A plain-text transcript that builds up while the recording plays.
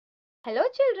Hello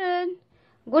children,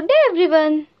 good day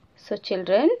everyone. So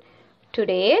children,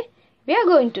 today we are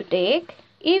going to take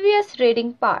EVS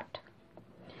reading part.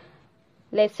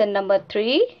 Lesson number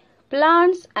 3,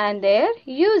 plants and their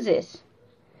uses.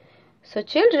 So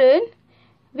children,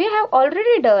 we have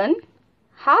already done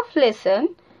half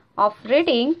lesson of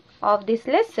reading of this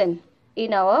lesson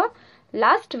in our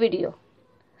last video.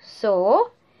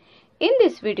 So in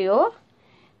this video,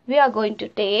 we are going to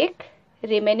take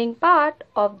remaining part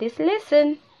of this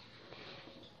lesson.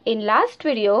 In last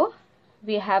video,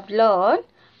 we have learned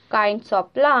kinds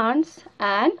of plants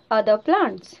and other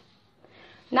plants.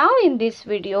 Now in this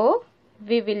video,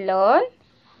 we will learn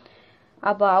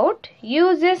about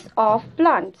uses of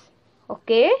plants.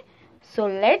 Okay, so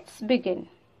let's begin.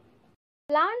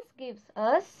 Plants gives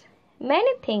us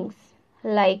many things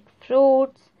like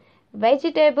fruits,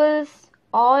 vegetables,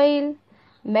 oil,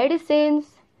 medicines.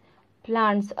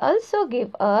 Plants also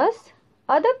give us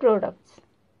other products.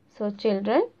 So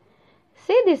children,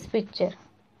 see this picture.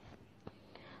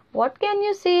 What can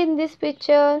you see in this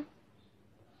picture?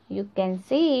 You can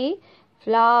see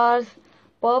flowers,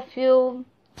 perfume.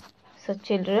 So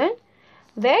children,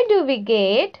 where do we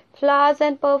get flowers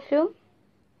and perfume?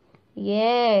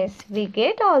 Yes, we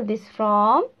get all this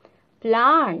from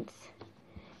plants.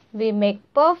 We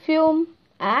make perfume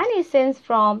and essence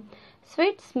from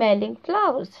sweet smelling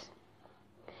flowers.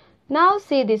 Now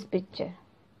see this picture.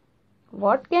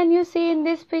 What can you see in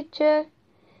this picture?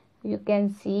 You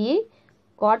can see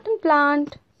cotton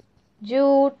plant,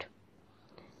 jute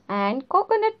and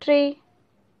coconut tree.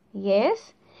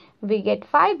 Yes, we get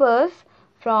fibers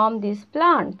from these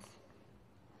plants.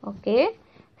 Okay,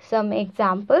 some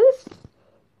examples: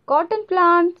 cotton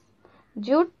plants,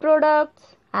 jute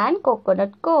products and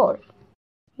coconut core.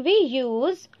 We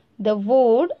use the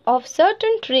wood of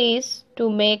certain trees to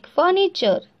make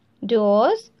furniture,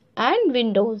 doors and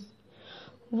windows.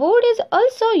 Wood is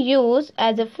also used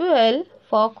as a fuel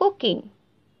for cooking.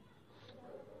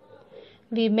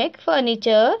 We make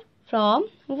furniture from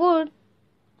wood.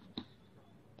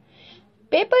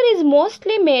 Paper is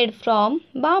mostly made from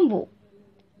bamboo.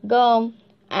 Gum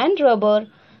and rubber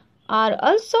are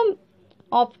also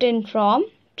obtained from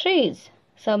trees.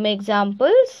 Some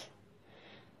examples: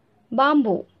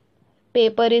 bamboo.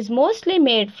 Paper is mostly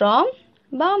made from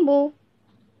bamboo.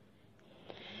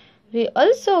 We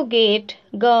also get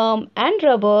gum and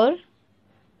rubber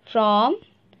from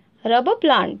rubber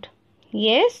plant.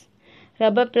 Yes,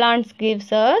 rubber plants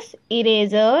gives us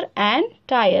eraser and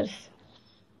tires.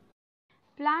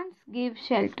 Plants give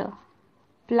shelter.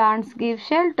 Plants give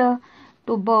shelter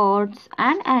to birds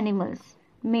and animals.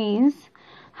 Means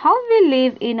how we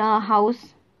live in a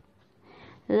house.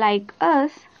 Like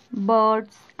us,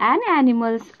 birds and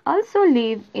animals also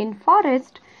live in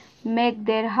forest, make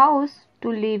their house to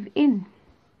live in.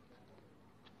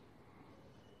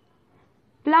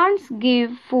 Plants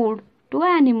give food to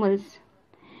animals.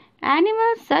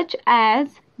 Animals such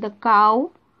as the cow,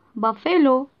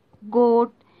 buffalo,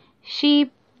 goat,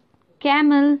 sheep,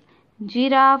 camel,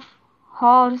 giraffe,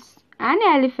 horse and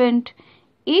elephant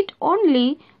eat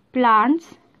only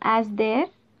plants as their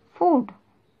food.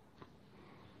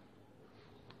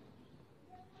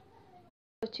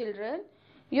 So children,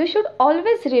 you should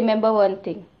always remember one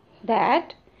thing,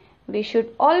 that we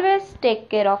should always take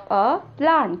care of our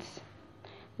plants.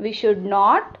 We should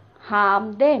not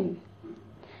harm them.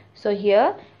 So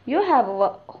here you have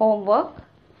homework.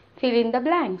 Fill in the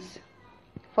blanks.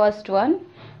 First one,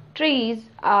 trees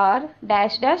are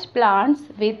dash dash plants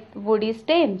with woody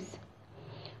stems.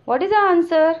 What is the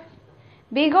answer?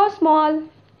 Big or small?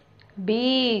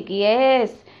 Big.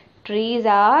 Yes, trees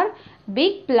are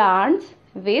big plants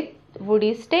with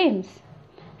woody stems.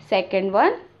 Second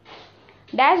one,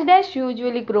 dash dash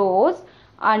usually grows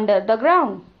under the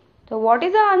ground. So what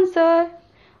is the answer?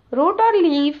 Root or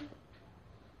leaf?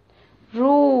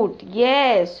 Root.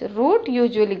 Yes, root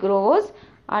usually grows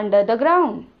under the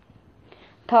ground.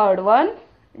 Third one,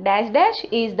 dash dash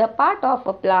is the part of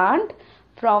a plant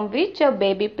from which a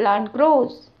baby plant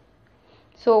grows.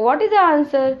 So what is the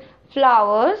answer?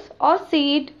 Flowers or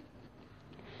seed?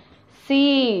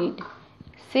 Seed.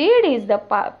 Seed is the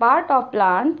part of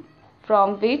plant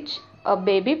from which a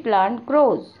baby plant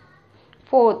grows.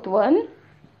 Fourth one,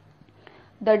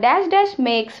 the dash dash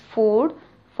makes food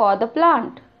for the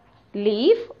plant.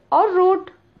 Leaf or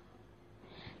root?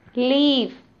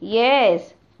 Leaf.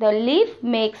 Yes, the leaf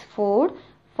makes food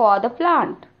for the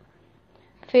plant.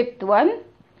 Fifth one,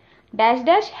 dash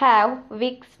dash have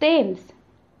weak stems.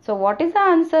 So what is the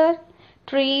answer?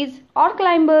 Trees or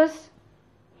climbers?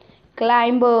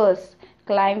 Climbers.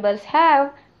 Climbers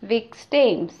have weak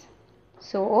stems.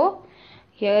 So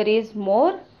here is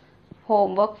more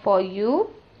homework for you.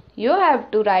 You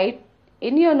have to write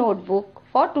in your notebook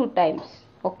for 2 times.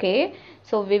 Okay,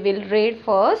 so we will read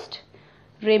first.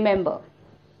 Remember,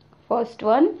 first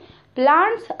one,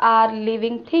 plants are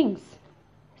living things.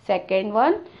 Second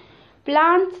one,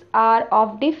 plants are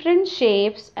of different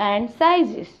shapes and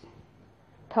sizes.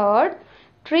 Third,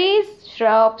 trees,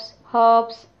 shrubs,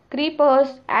 herbs,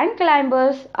 creepers and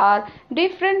climbers are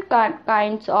different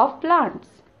kinds of plants.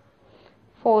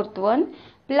 Fourth one,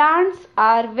 plants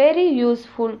are very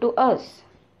useful to us.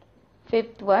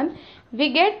 Fifth one,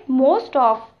 we get most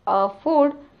of our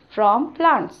food from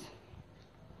plants.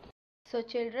 So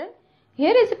children,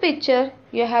 here is a picture.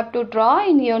 You have to draw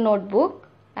in your notebook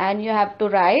and you have to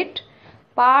write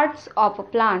parts of a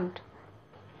plant.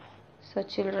 So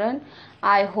children,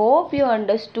 I hope you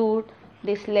understood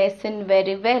this lesson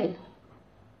very well.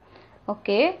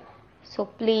 Okay, so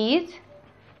please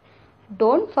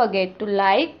don't forget to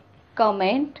like,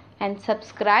 comment and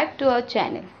subscribe to our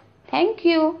channel. Thank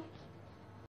you.